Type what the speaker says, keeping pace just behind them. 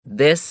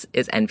This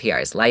is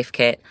NPR's Life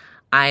Kit.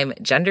 I'm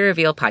gender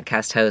reveal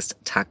podcast host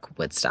Tuck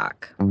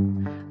Woodstock.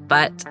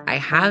 But I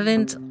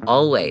haven't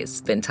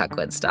always been Tuck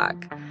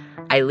Woodstock.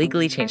 I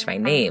legally changed my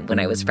name when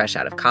I was fresh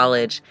out of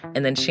college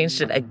and then changed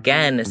it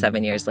again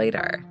 7 years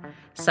later.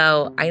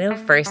 So I know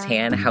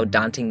firsthand how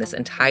daunting this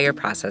entire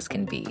process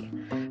can be.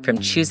 From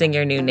choosing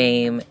your new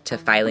name, to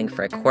filing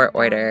for a court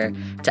order,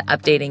 to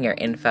updating your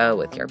info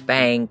with your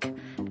bank,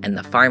 and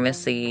the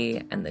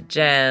pharmacy, and the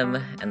gym,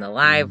 and the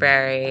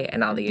library,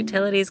 and all the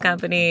utilities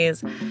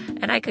companies.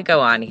 And I could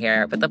go on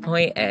here, but the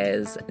point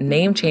is,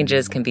 name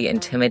changes can be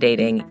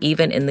intimidating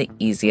even in the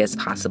easiest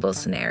possible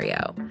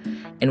scenario.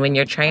 And when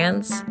you're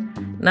trans,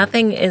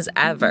 nothing is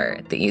ever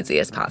the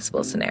easiest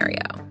possible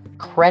scenario.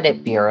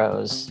 Credit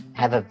bureaus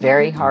have a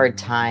very hard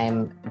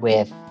time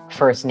with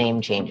first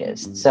name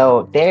changes.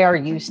 So they are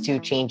used to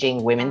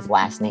changing women's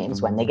last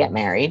names when they get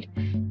married,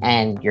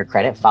 and your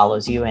credit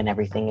follows you and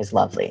everything is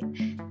lovely.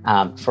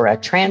 For a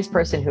trans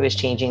person who is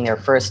changing their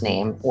first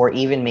name, or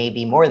even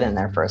maybe more than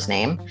their first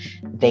name,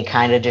 they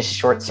kind of just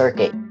short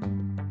circuit.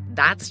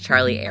 That's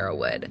Charlie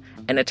Arrowood,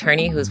 an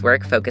attorney whose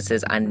work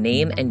focuses on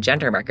name and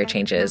gender marker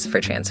changes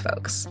for trans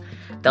folks.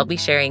 They'll be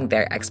sharing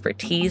their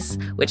expertise,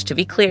 which, to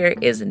be clear,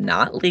 is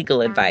not legal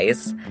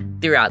advice,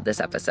 throughout this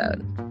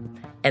episode.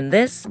 And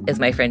this is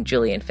my friend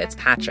Julian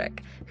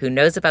Fitzpatrick, who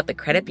knows about the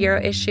credit bureau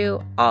issue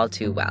all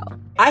too well.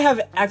 I have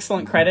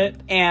excellent credit,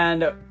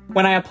 and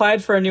when I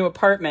applied for a new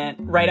apartment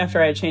right after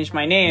I had changed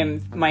my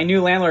name, my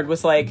new landlord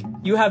was like,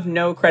 "You have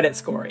no credit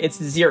score. It's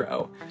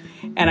 0."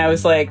 And I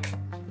was like,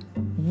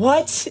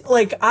 what?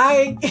 Like,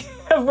 I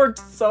have worked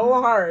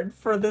so hard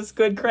for this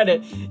good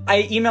credit.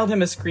 I emailed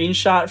him a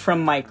screenshot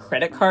from my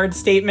credit card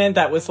statement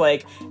that was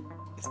like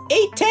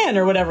 810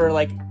 or whatever,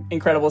 like,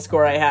 incredible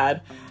score I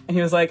had. And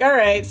he was like, all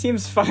right,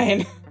 seems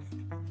fine.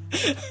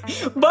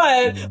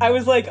 But I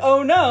was like,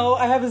 oh no,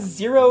 I have a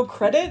 0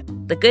 credit?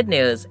 The good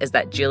news is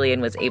that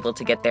Julian was able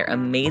to get their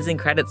amazing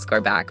credit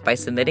score back by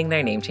submitting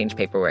their name change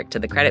paperwork to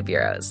the credit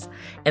bureaus.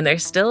 And they're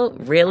still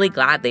really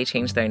glad they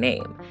changed their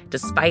name,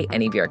 despite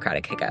any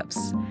bureaucratic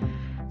hiccups.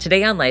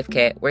 Today on Life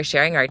Kit, we're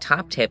sharing our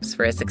top tips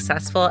for a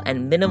successful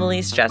and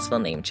minimally stressful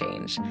name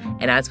change.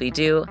 And as we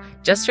do,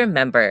 just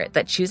remember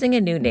that choosing a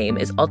new name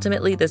is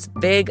ultimately this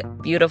big,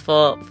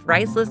 beautiful,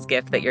 priceless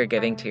gift that you're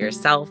giving to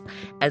yourself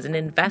as an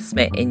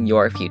investment in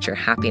your future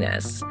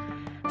happiness.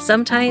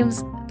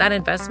 Sometimes that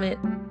investment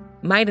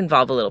might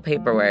involve a little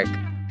paperwork,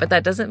 but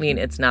that doesn't mean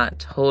it's not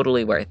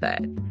totally worth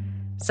it.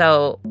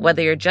 So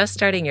whether you're just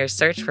starting your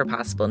search for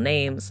possible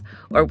names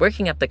or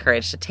working up the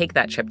courage to take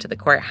that trip to the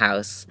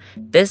courthouse,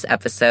 this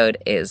episode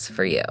is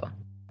for you.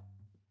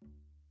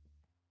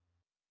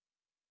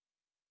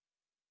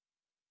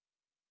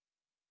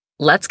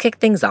 Let's kick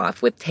things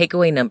off with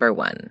takeaway number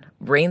 1,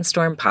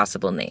 brainstorm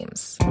possible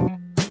names.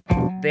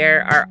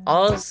 There are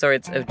all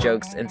sorts of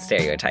jokes and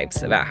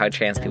stereotypes about how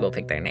trans people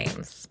pick their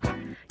names.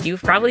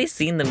 You've probably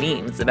seen the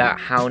memes about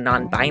how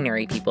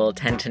non-binary people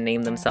tend to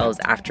name themselves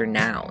after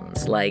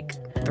nouns like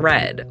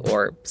thread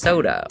or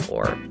soda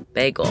or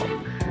bagel.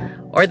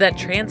 Or that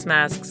trans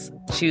masks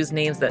choose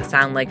names that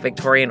sound like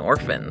Victorian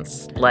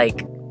orphans,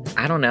 like,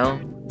 I don't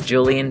know,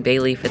 Julian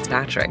Bailey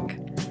Fitzpatrick.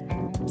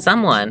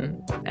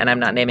 Someone, and I'm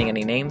not naming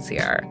any names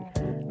here,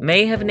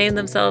 may have named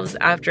themselves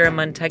after a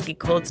Montucky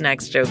Cold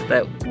Snacks joke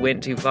that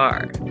went too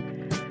far.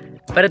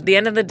 But at the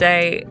end of the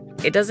day,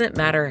 it doesn't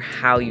matter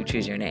how you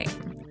choose your name.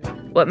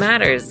 What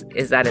matters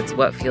is that it's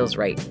what feels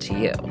right to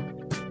you.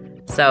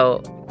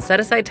 So set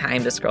aside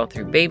time to scroll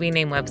through baby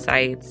name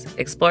websites,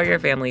 explore your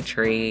family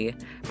tree,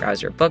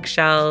 browse your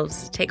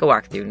bookshelves, take a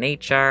walk through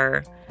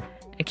nature,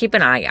 and keep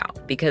an eye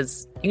out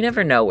because you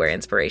never know where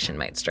inspiration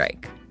might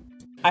strike.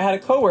 I had a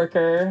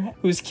coworker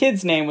whose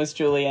kid's name was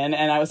Julian,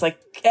 and I was like,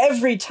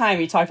 every time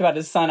he talked about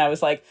his son, I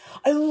was like,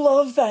 I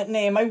love that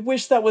name. I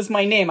wish that was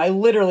my name. I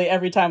literally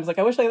every time was like,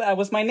 I wish that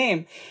was my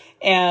name.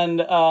 And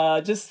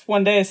just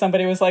one day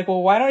somebody was like,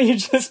 well, why don't you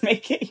just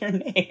make it your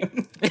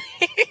name?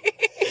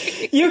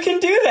 You can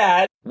do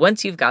that.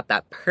 Once you've got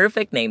that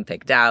perfect name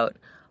picked out,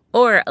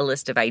 or a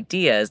list of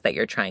ideas that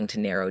you're trying to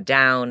narrow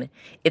down,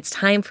 it's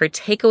time for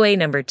takeaway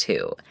number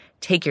 2.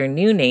 Take your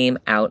new name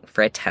out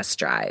for a test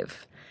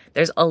drive.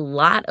 There's a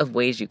lot of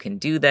ways you can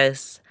do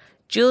this.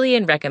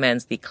 Julian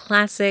recommends the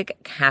classic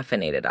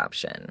caffeinated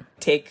option.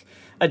 Take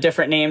a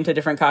different name to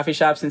different coffee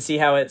shops and see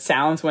how it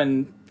sounds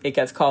when it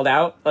gets called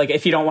out. Like,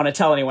 if you don't want to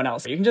tell anyone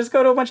else, you can just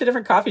go to a bunch of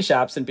different coffee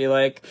shops and be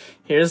like,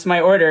 here's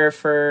my order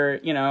for,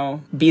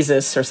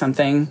 Beezus or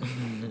something.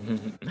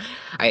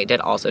 I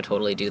did also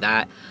totally do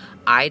that.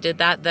 I did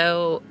that,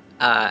 though,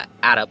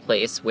 at a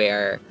place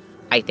where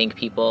I think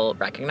people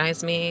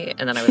recognize me.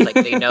 And then I was like,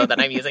 they know that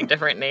I'm using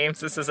different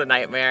names. This is a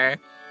nightmare.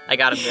 I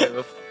gotta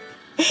move.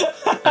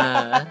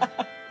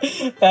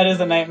 That is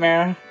a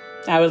nightmare.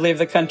 I would leave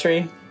the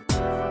country.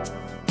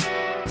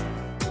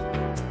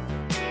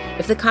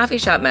 If the coffee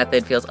shop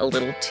method feels a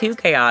little too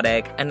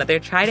chaotic, another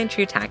tried and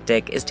true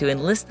tactic is to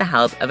enlist the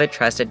help of a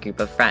trusted group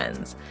of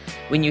friends.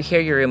 When you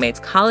hear your roommates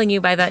calling you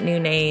by that new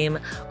name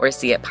or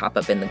see it pop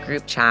up in the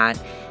group chat,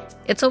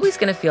 It's always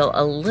going to feel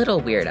a little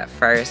weird at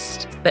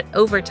first, but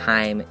over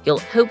time,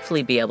 you'll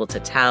hopefully be able to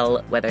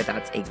tell whether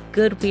that's a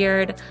good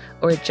weird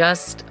or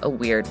just a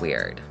weird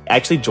weird. I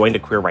actually joined a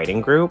queer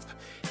writing group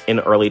in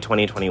early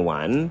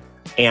 2021.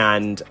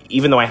 And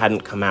even though I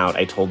hadn't come out,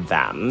 I told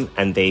them,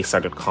 and they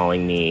started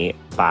calling me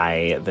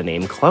by the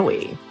name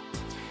Chloe.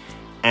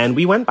 And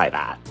we went by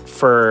that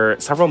for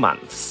several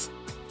months.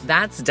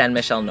 That's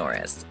Den-Michelle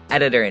Norris,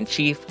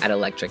 editor-in-chief at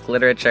Electric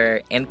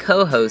Literature and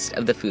co-host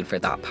of the Food for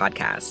Thought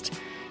podcast.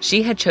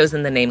 She had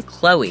chosen the name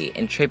Chloe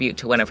in tribute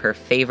to one of her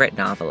favorite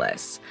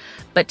novelists.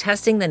 But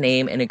testing the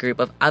name in a group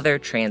of other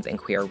trans and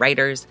queer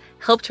writers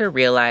helped her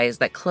realize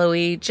that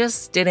Chloe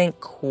just didn't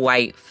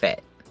quite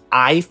fit.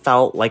 I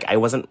felt like I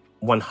wasn't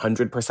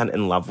 100%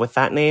 in love with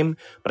that name,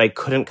 but I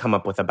couldn't come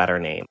up with a better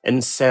name.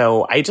 And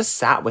so I just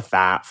sat with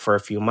that for a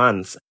few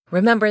months.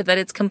 Remember that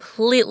it's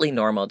completely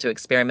normal to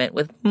experiment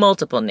with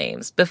multiple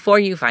names before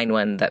you find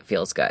one that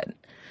feels good.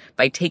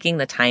 By taking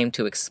the time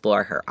to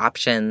explore her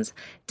options,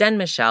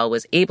 Den-Michelle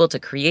was able to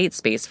create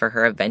space for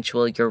her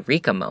eventual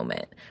eureka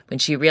moment when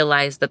she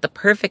realized that the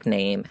perfect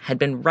name had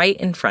been right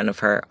in front of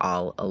her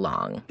all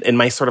along. In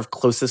my sort of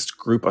closest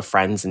group of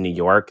friends in New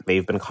York,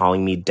 they've been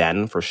calling me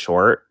Den for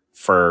short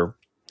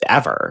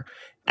forever.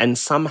 And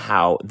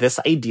somehow this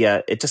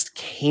idea, it just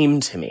came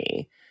to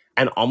me.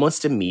 And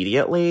almost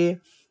immediately,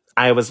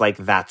 I was like,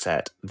 that's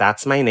it.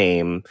 That's my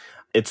name.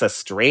 It's a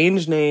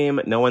strange name.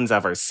 No one's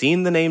ever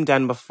seen the name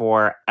Den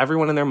before.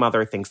 Everyone and their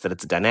mother thinks that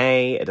it's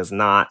Danae. It is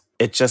not.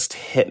 It just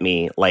hit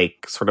me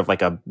like sort of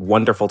like a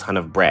wonderful ton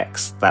of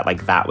bricks that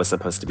like that was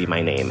supposed to be my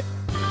name.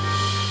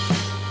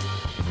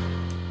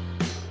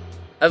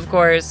 Of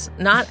course,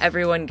 not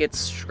everyone gets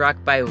struck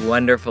by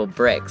wonderful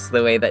bricks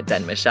the way that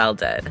Den-Michelle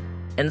did.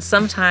 And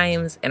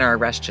sometimes, in our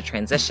rush to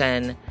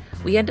transition,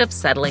 we end up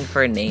settling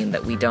for a name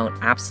that we don't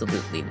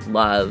absolutely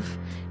love,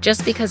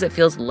 just because it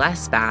feels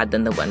less bad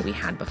than the one we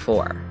had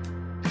before.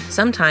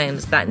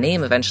 Sometimes that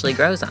name eventually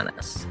grows on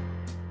us.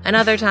 And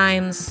other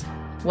times,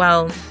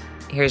 well,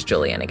 here's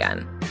Julian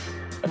again.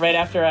 Right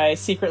after I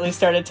secretly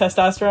started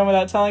testosterone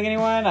without telling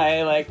anyone,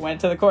 I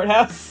went to the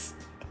courthouse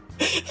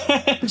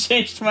and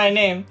changed my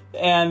name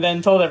and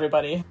then told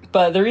everybody.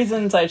 But the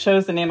reasons I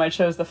chose the name I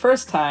chose the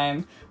first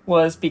time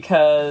was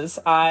because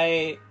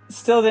I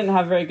still didn't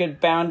have very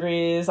good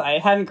boundaries. I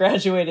hadn't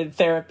graduated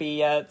therapy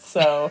yet,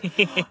 so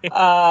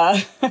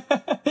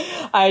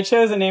I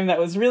chose a name that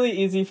was really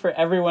easy for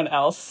everyone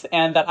else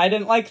and that I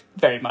didn't like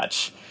very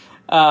much.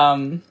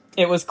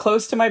 It was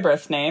close to my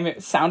birth name.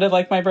 It sounded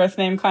like my birth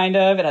name, kind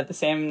of. It had the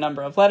same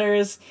number of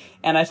letters,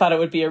 and I thought it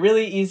would be a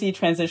really easy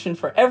transition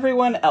for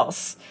everyone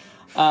else.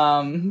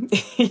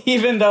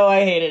 Even though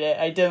I hated it,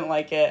 I didn't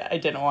like it, I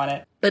didn't want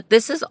it. But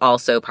this is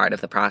also part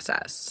of the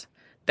process.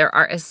 There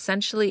are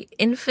essentially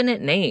infinite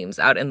names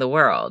out in the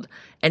world,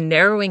 and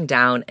narrowing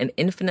down an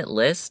infinite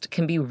list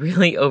can be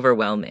really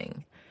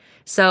overwhelming.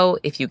 So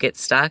if you get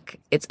stuck,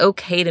 it's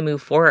okay to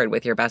move forward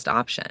with your best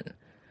option.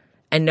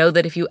 And know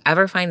that if you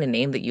ever find a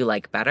name that you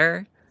like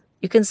better,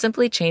 you can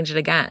simply change it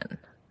again.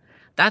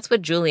 That's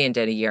what Julian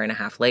did a year and a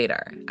half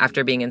later,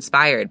 after being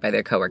inspired by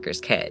their coworker's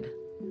kid.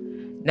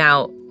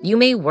 Now, you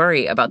may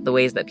worry about the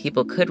ways that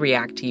people could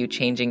react to you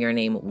changing your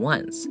name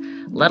once,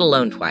 let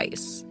alone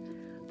twice.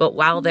 But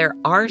while there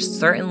are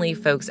certainly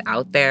folks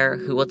out there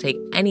who will take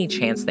any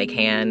chance they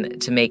can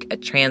to make a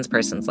trans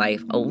person's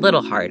life a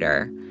little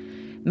harder,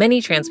 many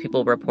trans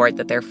people report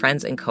that their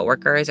friends and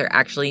coworkers are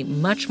actually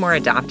much more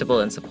adaptable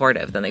and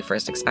supportive than they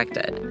first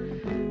expected.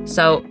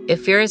 So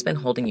if fear has been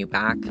holding you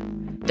back,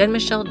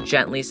 Den-Michelle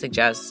gently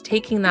suggests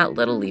taking that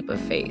little leap of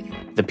faith.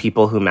 The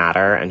people who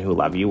matter and who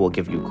love you will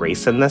give you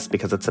grace in this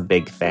because it's a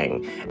big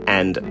thing.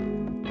 And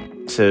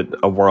to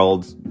a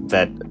world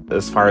that,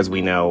 as far as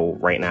we know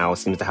right now,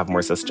 seems to have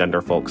more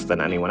cisgender folks than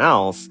anyone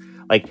else,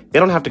 like, they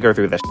don't have to go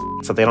through this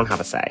shit, so they don't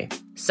have a say.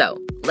 So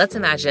let's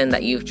imagine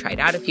that you've tried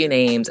out a few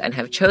names and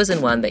have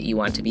chosen one that you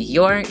want to be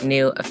your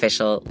new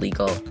official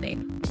legal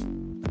name.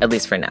 At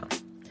least for now.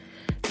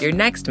 Your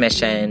next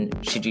mission,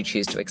 should you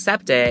choose to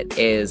accept it,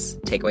 is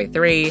takeaway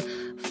 3,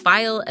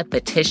 file a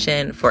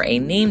petition for a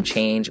name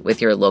change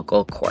with your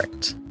local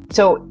court.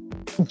 So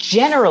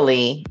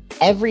generally,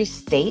 every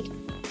state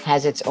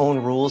has its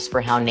own rules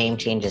for how name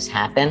changes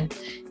happen.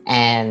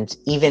 And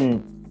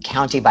even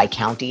county by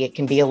county, it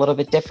can be a little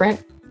bit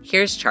different.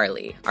 Here's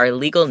Charlie, our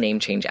legal name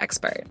change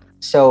expert.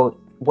 So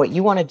what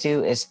you want to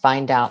do is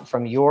find out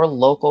from your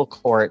local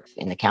court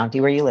in the county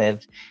where you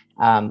live,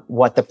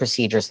 what the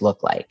procedures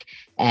look like.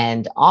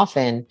 And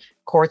often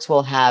courts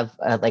will have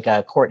like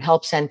a court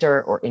help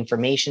center or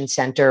information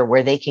center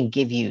where they can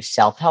give you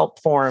self-help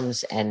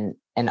forms and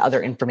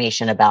other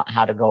information about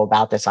how to go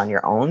about this on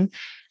your own.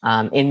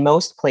 In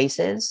most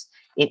places,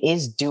 it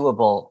is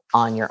doable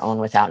on your own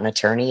without an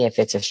attorney if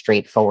it's a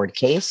straightforward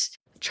case.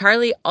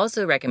 Charlie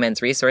also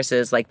recommends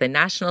resources like the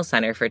National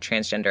Center for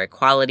Transgender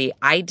Equality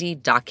ID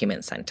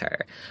Document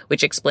Center,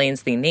 which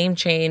explains the name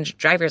change,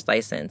 driver's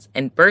license,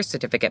 and birth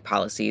certificate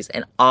policies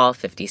in all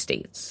 50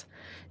 states.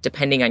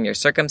 Depending on your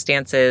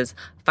circumstances,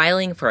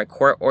 filing for a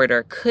court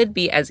order could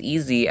be as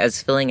easy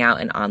as filling out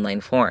an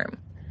online form.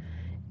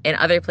 In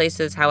other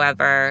places,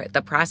 however,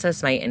 the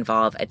process might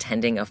involve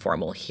attending a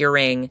formal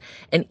hearing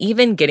and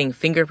even getting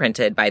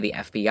fingerprinted by the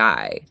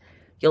FBI.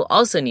 You'll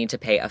also need to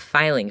pay a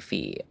filing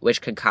fee,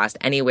 which could cost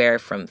anywhere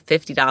from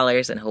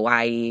 $50 in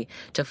Hawaii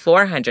to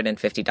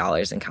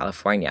 $450 in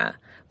California,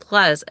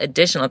 plus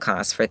additional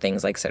costs for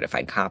things like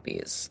certified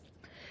copies.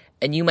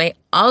 And you might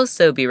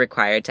also be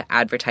required to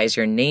advertise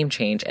your name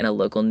change in a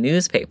local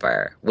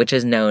newspaper, which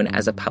is known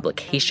as a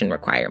publication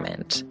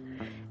requirement.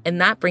 And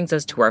that brings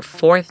us to our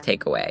fourth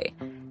takeaway.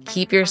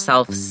 Keep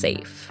yourself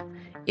safe.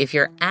 If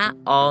you're at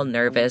all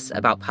nervous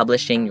about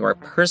publishing your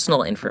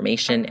personal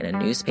information in a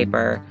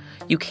newspaper,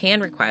 you can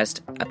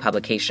request a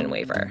publication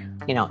waiver.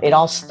 It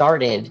all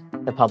started,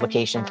 the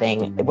publication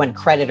thing, when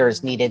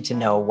creditors needed to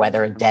know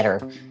whether a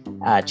debtor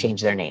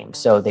changed their name.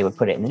 So they would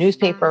put it in the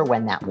newspaper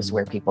when that was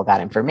where people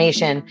got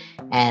information.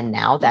 And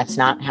now that's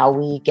not how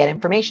we get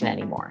information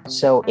anymore.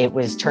 So it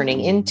was turning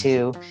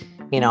into,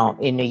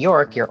 in New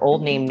York, your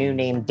old name, new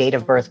name, date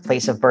of birth,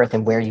 place of birth,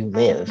 and where you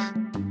live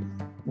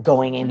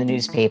going in the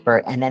newspaper.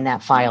 And then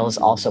that file is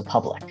also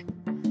public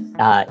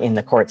in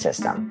the court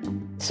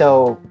system.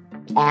 So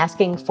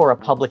asking for a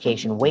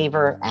publication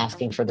waiver,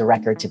 asking for the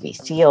record to be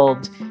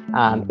sealed,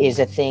 is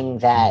a thing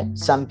that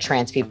some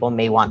trans people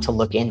may want to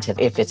look into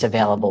if it's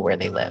available where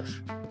they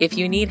live. If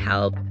you need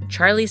help,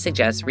 Charlie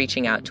suggests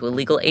reaching out to a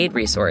legal aid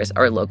resource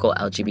or local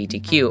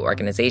LGBTQ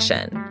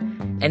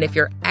organization. And if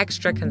you're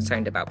extra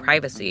concerned about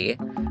privacy,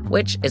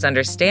 which is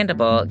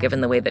understandable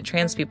given the way that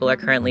trans people are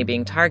currently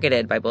being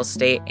targeted by both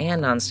state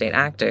and non-state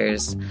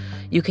actors,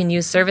 you can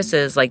use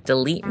services like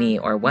Delete Me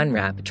or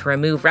OneRep to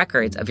remove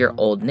records of your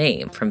old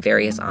name from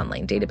various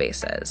online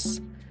databases.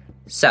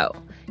 So,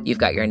 you've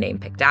got your name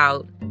picked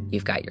out,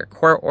 you've got your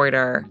court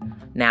order.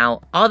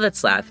 Now, all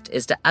that's left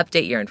is to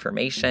update your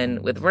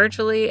information with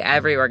virtually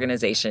every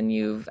organization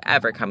you've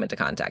ever come into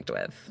contact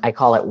with. I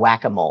call it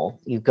whack-a-mole.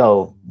 You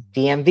go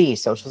DMV,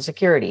 Social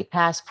Security,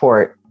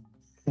 passport,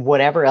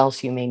 whatever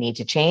else you may need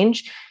to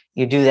change,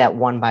 you do that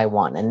one by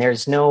one. And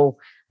there's no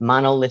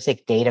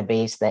monolithic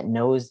database that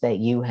knows that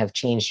you have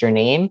changed your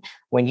name.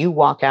 When you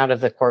walk out of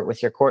the court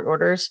with your court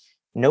orders,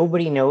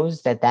 nobody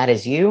knows that that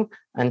is you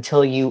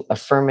until you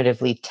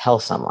affirmatively tell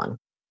someone.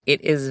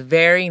 It is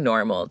very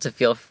normal to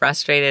feel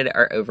frustrated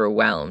or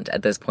overwhelmed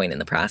at this point in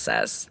the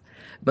process.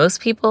 Most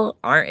people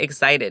aren't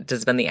excited to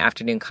spend the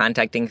afternoon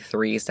contacting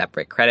 3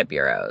 separate credit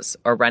bureaus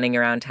or running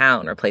around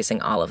town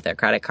replacing all of their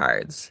credit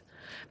cards.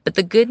 But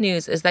the good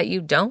news is that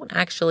you don't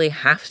actually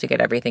have to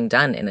get everything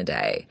done in a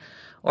day,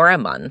 or a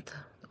month,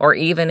 or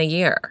even a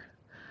year.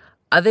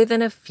 Other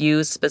than a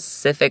few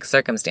specific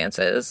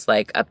circumstances,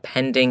 like a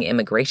pending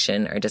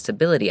immigration or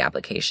disability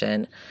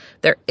application,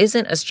 there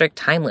isn't a strict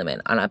time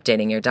limit on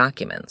updating your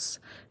documents,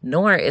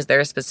 nor is there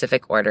a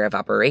specific order of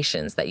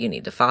operations that you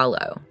need to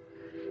follow.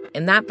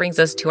 And that brings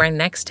us to our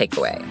next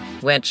takeaway,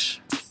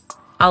 which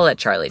I'll let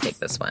Charlie take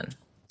this one.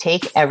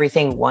 Take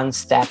everything one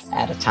step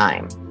at a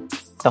time.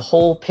 The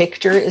whole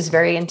picture is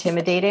very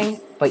intimidating,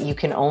 but you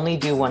can only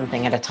do one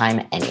thing at a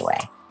time anyway.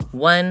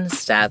 One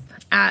step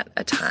at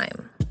a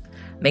time.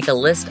 Make a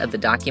list of the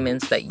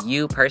documents that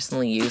you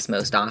personally use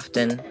most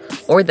often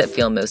or that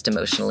feel most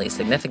emotionally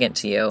significant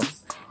to you,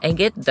 and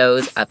get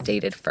those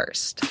updated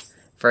first.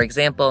 For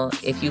example,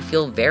 if you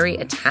feel very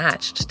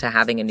attached to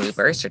having a new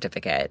birth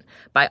certificate,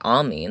 by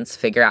all means,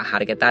 figure out how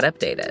to get that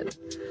updated.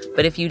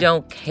 But if you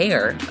don't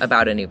care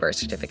about a new birth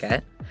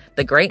certificate,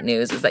 the great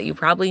news is that you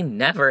probably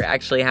never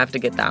actually have to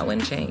get that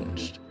one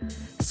changed.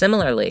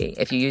 Similarly,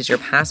 if you use your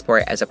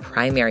passport as a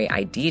primary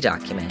ID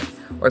document,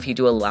 or if you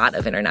do a lot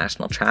of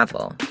international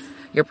travel,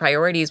 your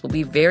priorities will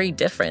be very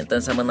different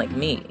than someone like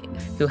me,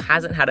 who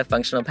hasn't had a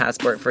functional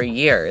passport for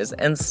years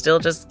and still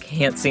just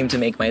can't seem to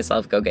make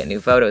myself go get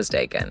new photos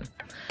taken.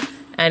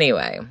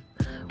 Anyway,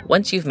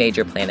 once you've made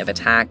your plan of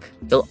attack,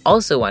 you'll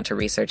also want to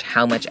research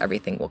how much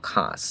everything will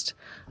cost.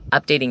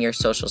 Updating your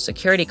social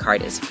security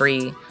card is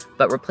free,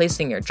 but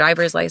replacing your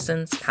driver's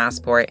license,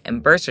 passport,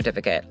 and birth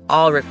certificate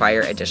all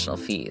require additional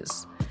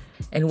fees.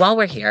 And while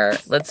we're here,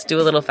 let's do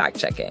a little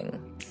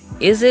fact-checking.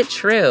 Is it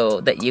true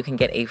that you can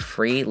get a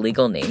free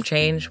legal name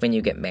change when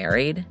you get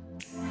married?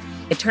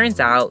 It turns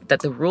out that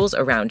the rules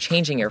around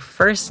changing your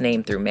first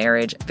name through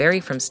marriage vary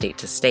from state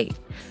to state,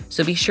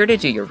 so be sure to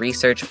do your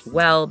research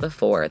well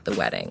before the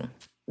wedding.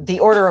 The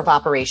order of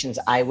operations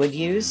I would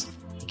use,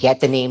 get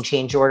the name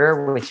change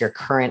order with your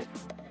current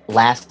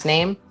last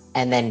name,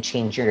 and then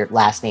change your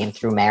last name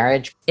through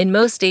marriage. In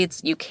most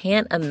states, you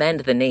can't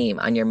amend the name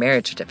on your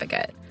marriage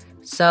certificate.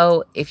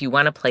 So if you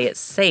want to play it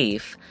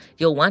safe,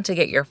 you'll want to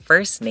get your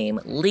first name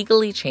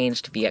legally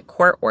changed via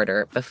court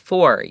order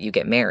before you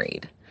get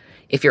married.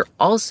 If you're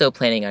also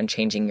planning on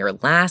changing your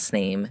last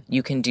name,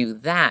 you can do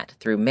that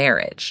through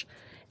marriage.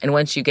 And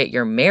once you get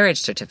your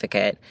marriage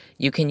certificate,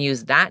 you can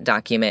use that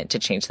document to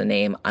change the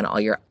name on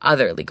all your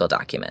other legal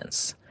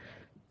documents.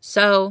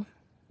 So,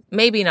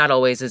 maybe not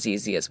always as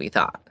easy as we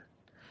thought.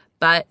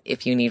 But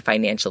if you need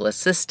financial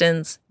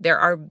assistance, there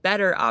are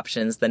better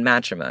options than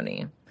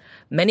matrimony.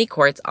 Many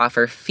courts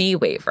offer fee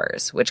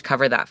waivers, which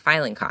cover that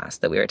filing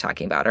cost that we were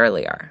talking about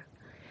earlier.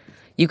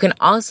 You can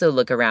also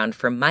look around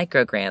for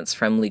microgrants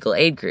from legal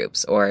aid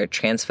groups or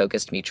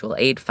trans-focused mutual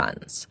aid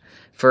funds.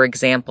 For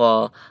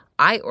example,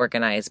 I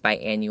organize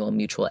biannual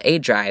mutual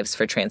aid drives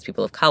for trans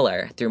people of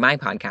color through my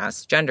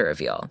podcast, Gender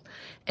Reveal,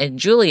 and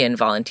Julian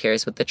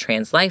volunteers with the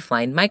Trans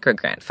Lifeline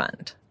Microgrant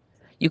Fund.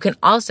 You can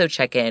also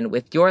check in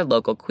with your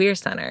local queer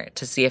center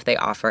to see if they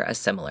offer a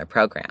similar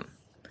program.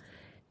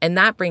 And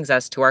that brings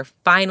us to our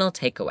final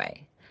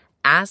takeaway.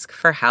 Ask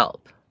for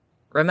help.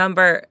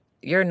 Remember,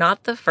 you're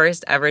not the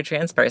first ever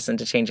trans person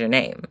to change your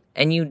name,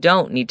 and you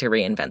don't need to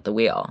reinvent the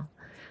wheel.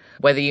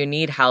 Whether you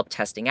need help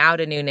testing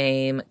out a new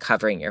name,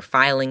 covering your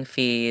filing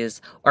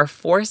fees, or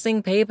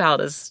forcing PayPal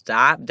to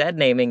stop dead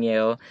naming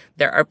you,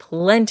 there are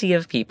plenty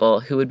of people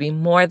who would be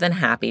more than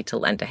happy to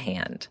lend a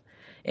hand.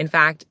 In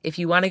fact, if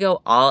you want to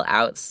go all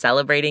out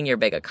celebrating your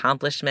big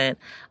accomplishment,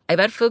 I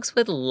bet folks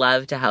would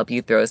love to help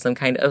you throw some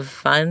kind of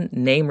fun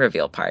name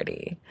reveal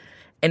party.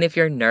 And if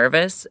you're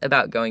nervous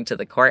about going to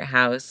the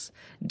courthouse,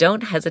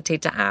 don't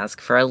hesitate to ask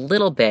for a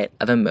little bit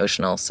of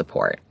emotional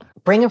support.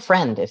 Bring a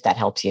friend if that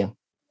helps you.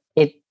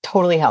 It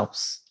totally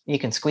helps. You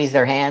can squeeze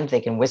their hand.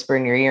 They can whisper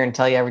in your ear and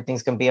tell you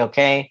everything's going to be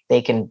okay.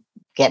 They can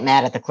get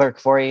mad at the clerk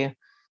for you.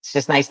 It's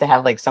just nice to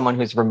have like someone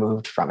who's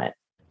removed from it.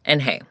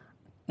 And hey,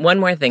 one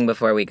more thing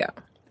before we go.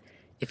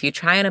 If you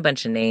try on a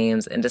bunch of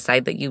names and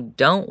decide that you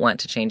don't want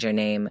to change your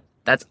name,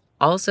 that's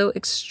also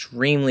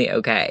extremely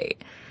okay.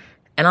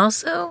 And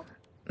also,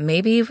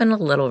 maybe even a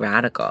little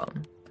radical.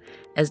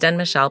 As Den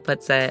Michelle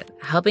puts it,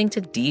 helping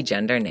to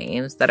de-gender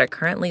names that are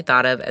currently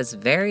thought of as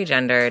very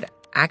gendered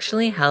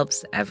actually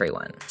helps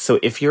everyone. So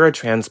if you're a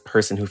trans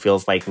person who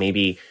feels like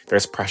maybe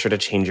there's pressure to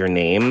change your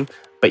name,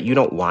 but you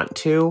don't want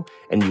to,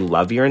 and you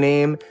love your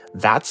name,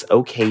 that's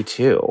okay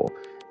too.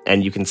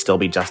 And you can still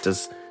be just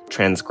as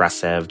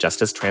transgressive,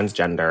 just as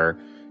transgender,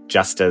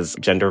 just as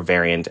gender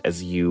variant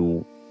as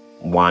you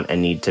want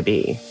and need to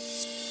be.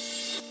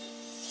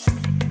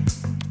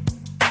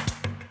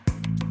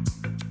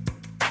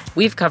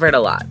 We've covered a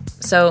lot,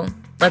 so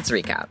let's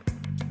recap.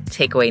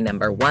 Takeaway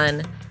number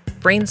 1,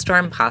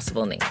 brainstorm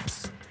possible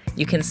names.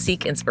 You can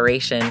seek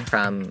inspiration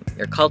from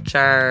your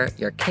culture,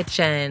 your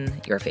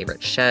kitchen, your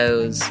favorite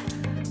shows,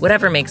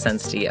 whatever makes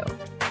sense to you.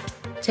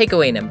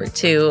 Takeaway number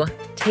 2,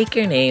 take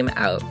your name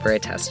out for a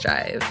test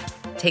drive.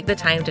 Take the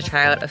time to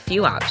try out a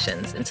few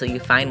options until you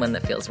find one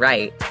that feels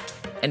right.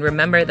 And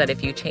remember that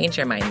if you change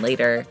your mind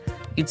later,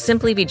 you'd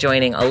simply be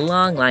joining a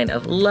long line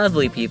of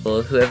lovely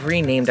people who have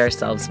renamed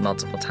ourselves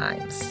multiple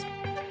times.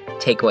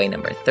 Takeaway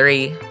number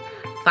 3,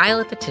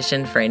 file a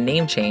petition for a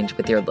name change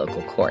with your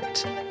local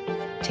court.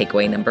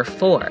 Takeaway number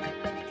 4,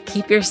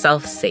 keep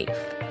yourself safe.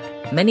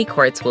 Many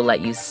courts will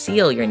let you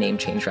seal your name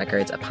change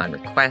records upon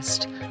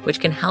request, which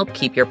can help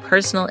keep your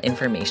personal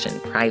information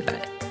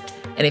private.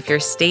 And if your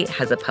state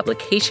has a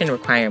publication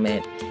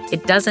requirement,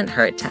 it doesn't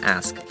hurt to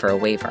ask for a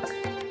waiver.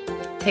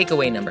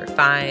 Takeaway number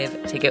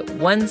 5, take it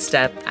one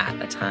step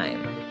at a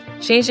time.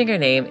 Changing your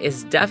name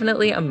is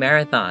definitely a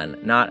marathon,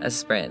 not a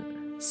sprint.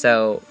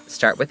 So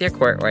start with your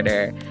court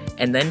order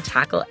and then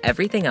tackle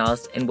everything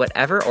else in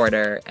whatever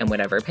order and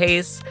whatever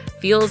pace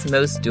feels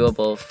most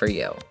doable for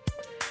you.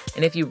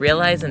 And if you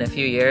realize in a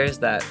few years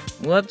that,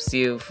 whoops,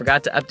 you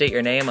forgot to update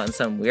your name on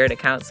some weird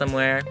account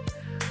somewhere,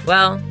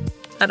 well,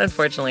 that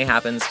unfortunately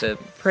happens to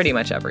pretty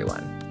much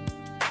everyone.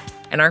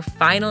 And our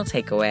final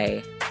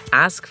takeaway,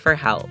 ask for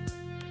help.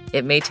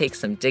 It may take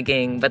some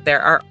digging, but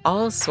there are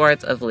all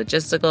sorts of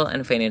logistical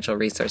and financial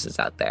resources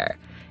out there,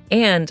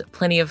 and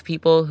plenty of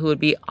people who would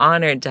be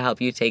honored to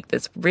help you take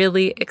this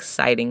really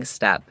exciting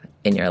step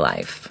in your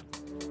life.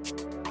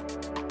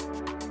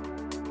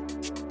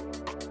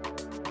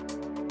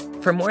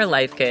 For more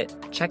Life Kit,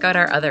 check out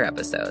our other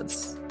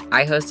episodes.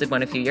 I hosted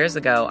one a few years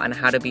ago on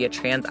how to be a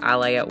trans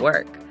ally at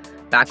work,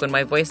 back when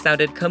my voice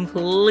sounded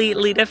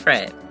completely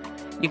different.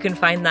 You can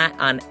find that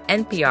on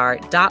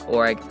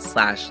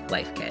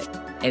npr.org/lifekit.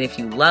 And if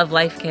you love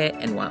Life Kit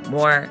and want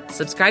more,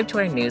 subscribe to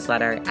our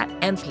newsletter at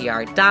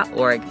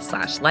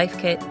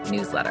npr.org/lifekit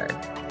newsletter.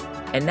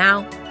 And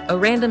now, a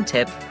random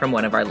tip from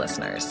one of our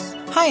listeners.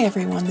 Hi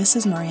everyone, this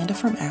is Miranda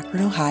from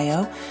Akron,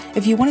 Ohio.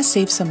 If you want to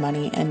save some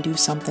money and do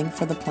something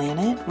for the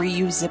planet,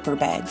 reuse zipper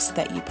bags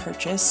that you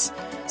purchase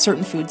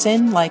certain foods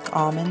in, like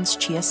almonds,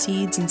 chia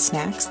seeds, and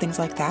snacks, things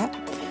like that.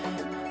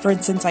 For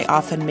instance, I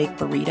often make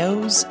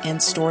burritos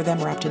and store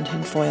them wrapped in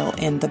tin foil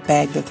in the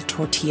bag that the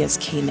tortillas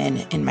came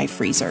in my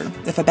freezer.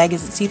 If a bag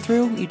isn't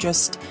see-through, you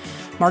just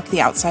mark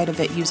the outside of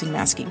it using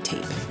masking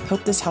tape.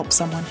 Hope this helps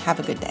someone. Have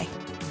a good day.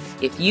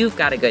 If you've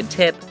got a good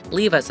tip,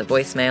 leave us a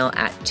voicemail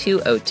at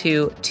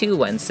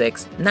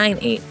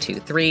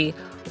 202-216-9823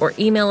 or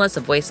email us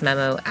a voice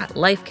memo at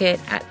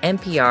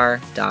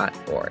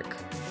lifekit@npr.org.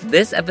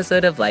 This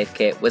episode of Life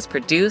Kit was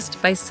produced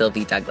by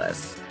Sylvie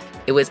Douglas.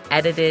 It was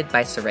edited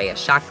by Soraya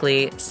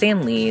Shockley,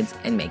 Sam Leeds,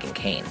 and Megan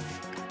Kane.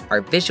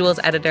 Our visuals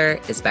editor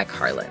is Beck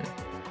Harlan.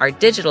 Our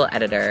digital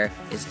editor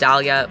is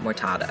Dahlia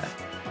Mortada.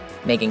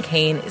 Megan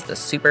Kane is the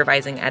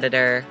supervising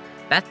editor.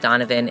 Beth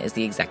Donovan is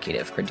the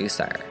executive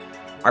producer.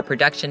 Our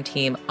production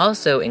team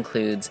also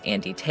includes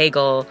Andy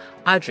Tagle,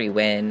 Audrey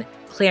Wynn,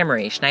 Claire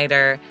Marie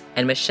Schneider,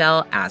 and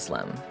Michelle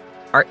Aslam.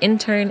 Our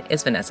intern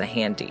is Vanessa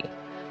Handy.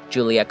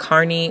 Julia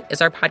Carney is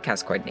our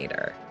podcast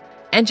coordinator.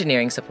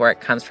 Engineering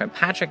support comes from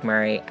Patrick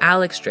Murray,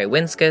 Alex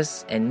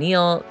Drewinskas, and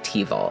Neil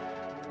Tevel.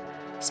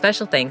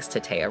 Special thanks to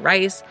Taya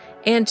Rice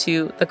and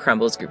to the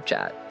Crumbles group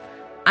chat.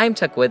 I'm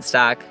Tuck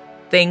Woodstock.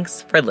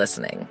 Thanks for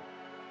listening.